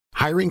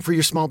Hiring for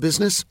your small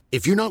business?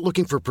 If you're not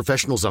looking for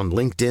professionals on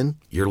LinkedIn,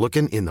 you're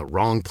looking in the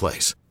wrong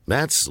place.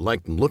 That's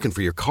like looking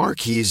for your car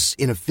keys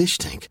in a fish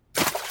tank.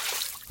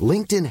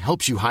 LinkedIn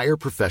helps you hire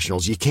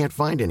professionals you can't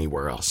find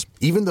anywhere else,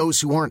 even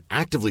those who aren't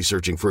actively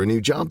searching for a new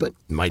job but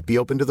might be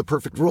open to the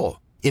perfect role.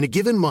 In a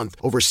given month,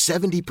 over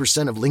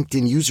 70% of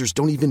LinkedIn users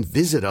don't even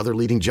visit other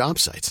leading job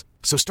sites.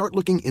 So start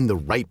looking in the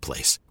right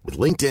place. With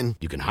LinkedIn,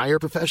 you can hire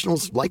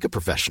professionals like a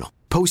professional.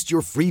 Post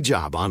your free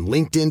job on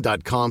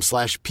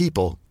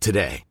linkedin.com/people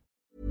today.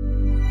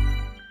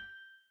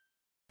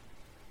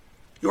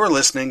 You're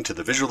listening to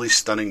the Visually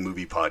Stunning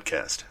Movie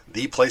Podcast,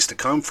 the place to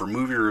come for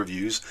movie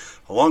reviews,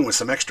 along with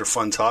some extra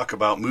fun talk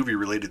about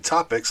movie-related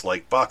topics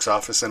like box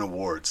office and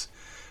awards.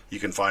 You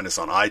can find us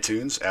on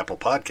iTunes, Apple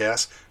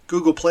Podcasts,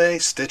 Google Play,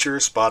 Stitcher,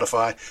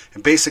 Spotify,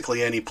 and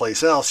basically any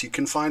place else you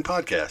can find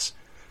podcasts.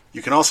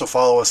 You can also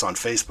follow us on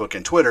Facebook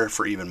and Twitter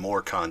for even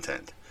more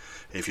content.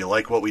 If you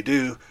like what we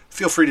do,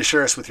 feel free to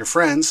share us with your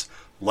friends,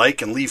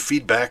 like and leave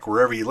feedback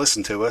wherever you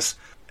listen to us,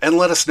 and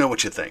let us know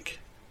what you think.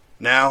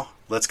 Now,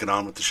 let's get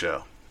on with the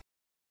show.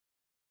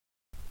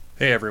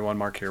 Hey everyone,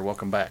 Mark here.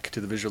 Welcome back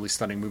to the Visually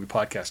Stunning Movie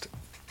Podcast.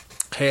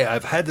 Hey,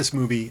 I've had this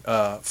movie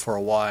for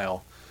a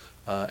while,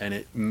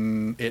 and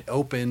it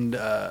opened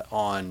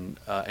on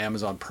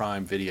Amazon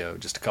Prime Video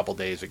just a couple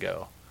days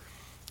ago,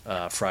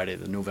 Friday,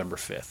 the November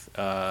 5th,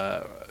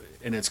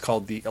 and it's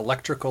called The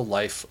Electrical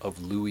Life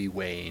of Louis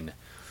Wain.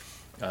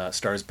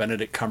 Stars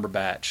Benedict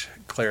Cumberbatch,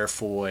 Claire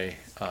Foy,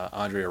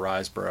 Andrea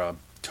Riseborough,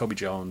 Toby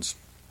Jones,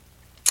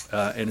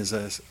 and is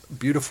a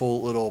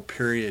beautiful little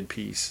period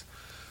piece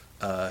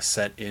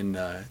set in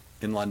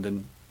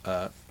London,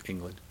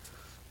 England.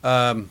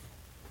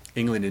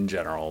 England in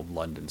general,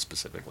 London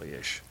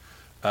specifically-ish.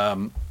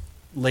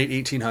 Late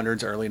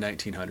 1800s, early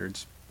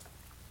 1900s.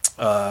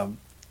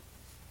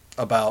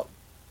 About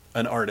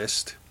an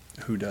artist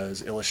who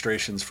does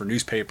illustrations for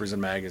newspapers and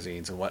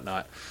magazines and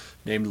whatnot,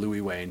 named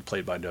Louis Wain,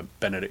 played by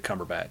Benedict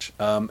Cumberbatch.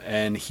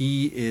 And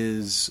he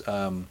is...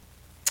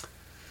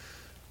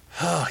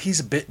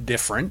 he's a bit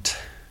different.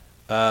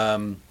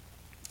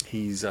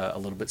 He's a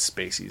little bit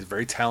spacey. He's a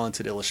very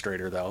talented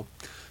illustrator, though.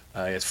 He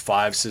has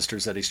 5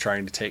 sisters that he's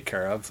trying to take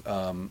care of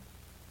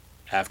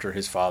after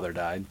his father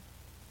died.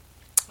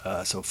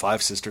 So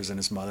 5 sisters and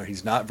his mother.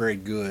 He's not very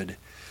good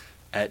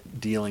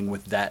at dealing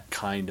with that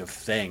kind of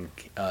thing.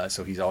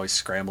 So he's always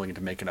scrambling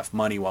to make enough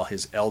money while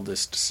his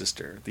eldest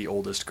sister, the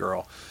oldest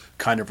girl,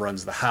 kind of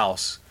runs the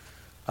house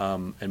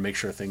and makes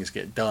sure things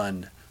get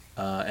done.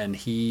 And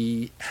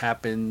they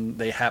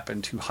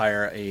happen to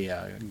hire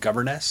a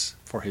governess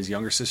for his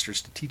younger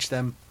sisters to teach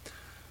them,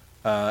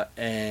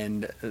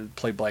 and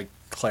played by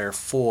Claire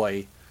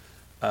Foy,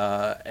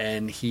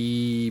 and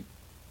he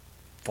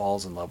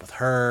falls in love with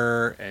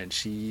her, and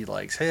she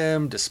likes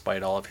him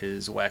despite all of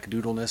his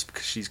wackadoodleness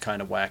because she's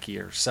kind of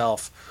wacky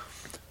herself,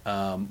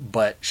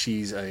 but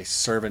she's a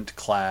servant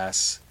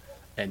class,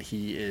 and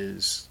he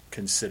is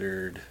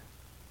considered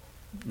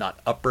not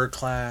upper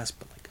class,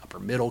 but like upper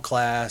middle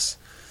class.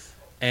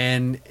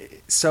 And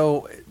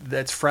so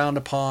that's frowned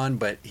upon,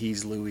 but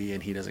he's Louis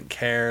and he doesn't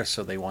care,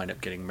 so they wind up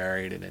getting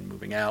married and then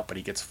moving out, but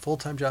he gets a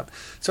full-time job.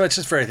 So it's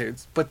just very...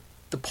 But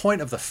the point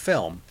of the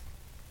film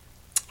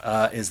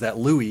is that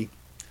Louis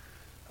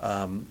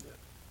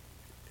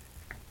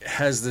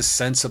has this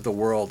sense of the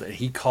world, and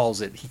he calls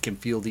it, he can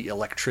feel the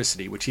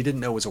electricity, which he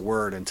didn't know was a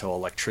word until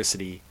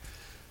electricity,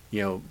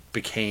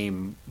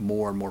 became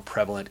more and more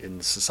prevalent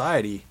in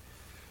society.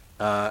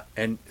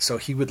 And so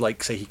he would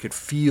say he could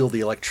feel the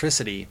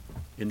electricity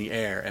in the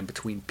air and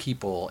between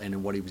people and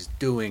in what he was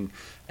doing,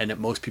 and that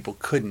most people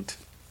couldn't.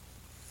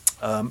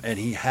 And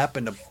he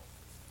happened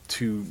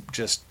to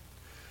just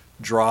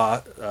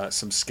draw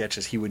some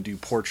sketches. He would do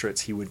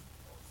portraits. He would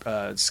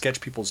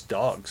sketch people's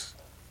dogs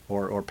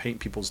or paint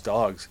people's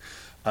dogs.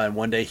 And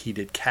one day he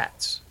did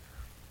cats.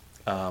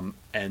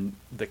 And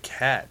the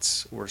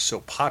cats were so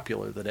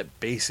popular that it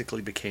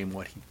basically became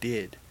what he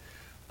did.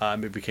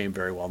 It became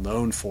very well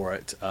known for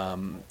it.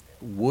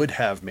 Would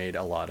have made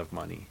a lot of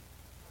money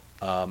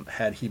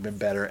had he been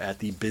better at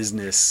the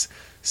business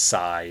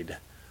side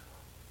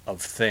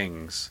of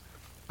things.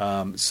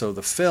 So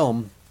the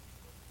film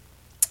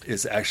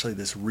is actually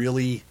this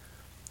really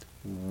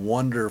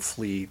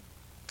wonderfully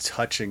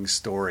touching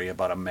story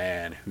about a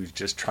man who's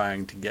just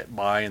trying to get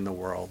by in the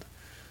world,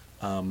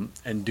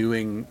 and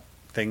doing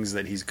things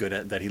that he's good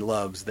at, that he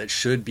loves, that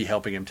should be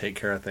helping him take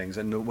care of things,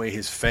 and the way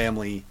his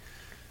family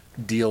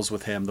deals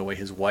with him, the way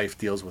his wife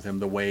deals with him,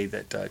 the way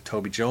that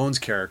Toby Jones'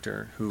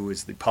 character, who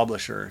is the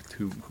publisher,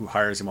 who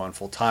hires him on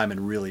full time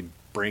and really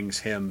brings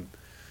him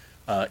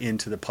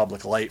into the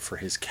public light for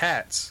his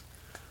cats.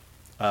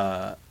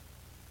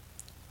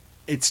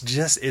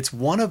 It's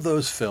one of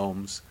those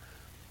films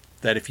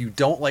that if you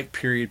don't like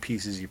period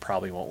pieces, you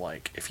probably won't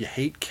like. If you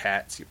hate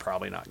cats, you're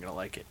probably not going to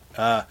like it.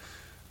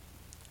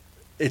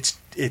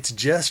 It's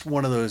just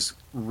one of those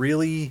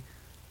really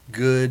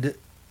good,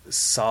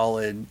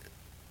 solid,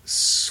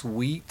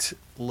 sweet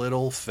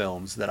little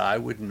films that I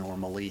would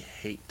normally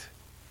hate.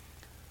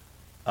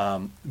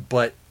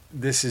 But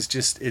this is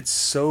just, it's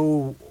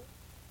so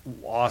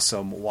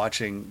awesome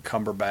watching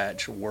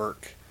Cumberbatch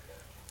work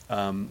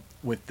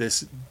with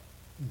this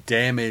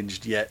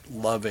damaged yet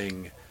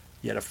loving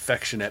yet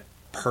affectionate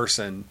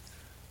person.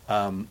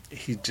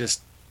 He's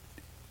just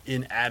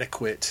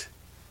inadequate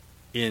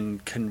in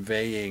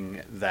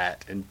conveying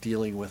that and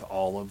dealing with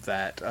all of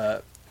that.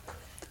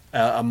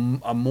 A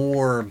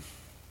more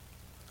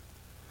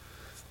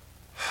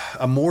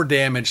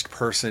damaged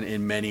person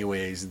in many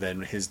ways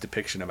than his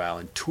depiction of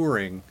Alan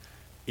Turing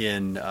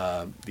in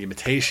The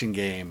Imitation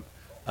Game,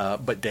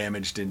 but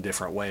damaged in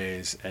different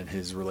ways, and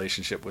his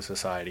relationship with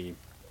society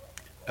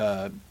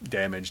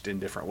damaged in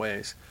different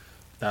ways.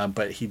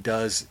 But he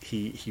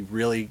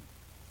really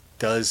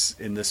does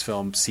in this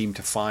film seem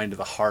to find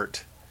the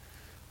heart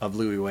of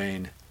Louis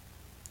Wain,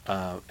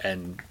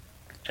 and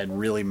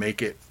really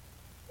make it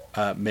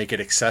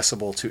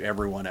accessible to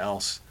everyone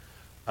else.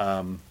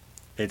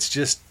 It's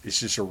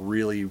just a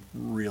really,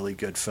 really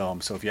good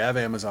film. So if you have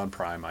Amazon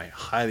Prime, I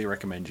highly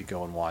recommend you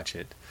go and watch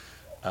it.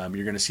 You're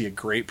going to see a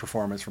great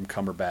performance from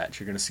Cumberbatch.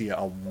 You're going to see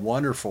a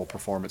wonderful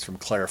performance from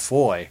Claire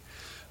Foy,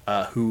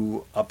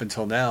 who up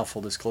until now,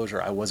 full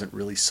disclosure, I wasn't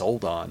really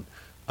sold on.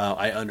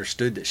 I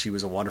understood that she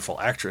was a wonderful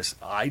actress.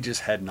 I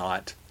just had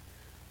not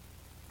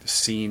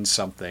seen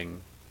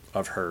something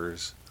of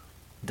hers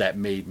that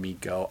made me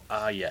go,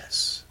 ah,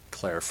 yes,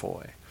 Claire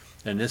Foy.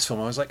 And in this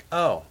film, I was like,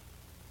 oh,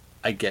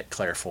 I get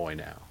Claire Foy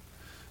now.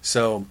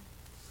 So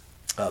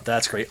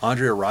that's great.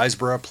 Andrea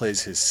Riseborough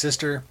plays his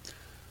sister.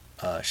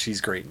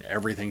 She's great in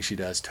everything she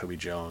does. Toby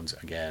Jones,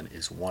 again,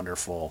 is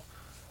wonderful.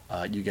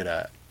 You get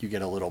a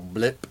little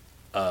blip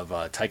of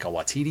Taika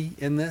Waititi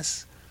in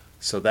this.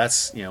 So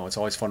that's, it's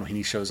always fun when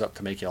he shows up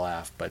to make you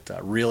laugh. But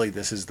really,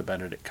 this is the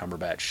Benedict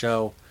Cumberbatch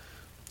show,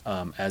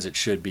 as it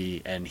should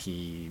be, and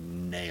he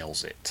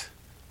nails it.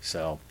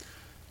 So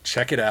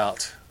check it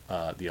out.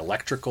 The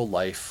Electrical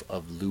Life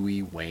of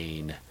Louis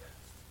Wain,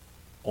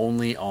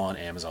 only on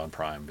Amazon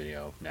Prime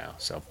Video now.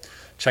 So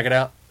check it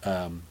out.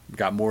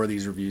 Got more of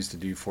these reviews to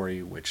do for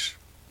you, which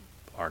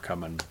are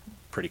coming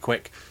pretty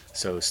quick.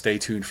 So stay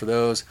tuned for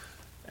those.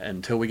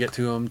 Until we get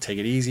to them, take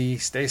it easy,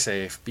 stay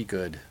safe, be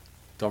good.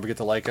 Don't forget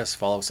to like us,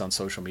 follow us on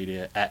social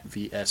media at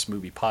VS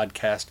Movie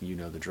Podcast. You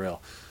know the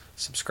drill.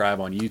 Subscribe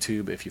on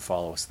YouTube if you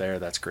follow us there.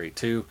 That's great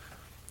too.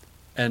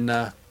 And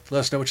let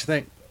us know what you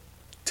think.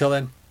 Till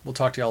then, we'll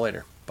talk to y'all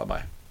later.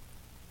 Bye-bye.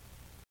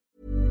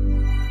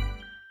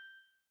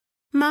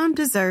 Mom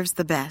deserves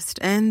the best,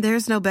 and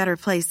there's no better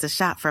place to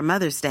shop for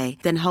Mother's Day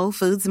than Whole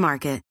Foods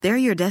Market. They're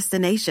your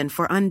destination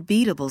for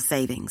unbeatable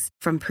savings,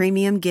 from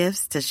premium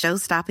gifts to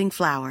show-stopping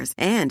flowers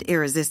and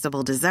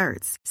irresistible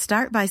desserts.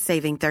 Start by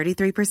saving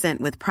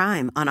 33% with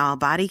Prime on all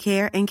body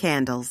care and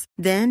candles.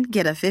 Then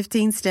get a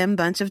 15-stem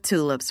bunch of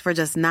tulips for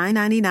just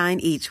 $9.99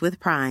 each with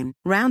Prime.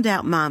 Round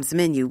out Mom's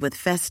menu with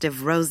festive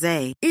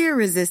rosé,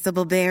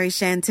 irresistible berry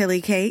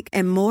chantilly cake,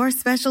 and more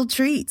special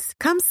treats.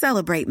 Come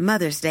celebrate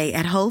Mother's Day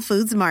at Whole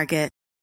Foods Market.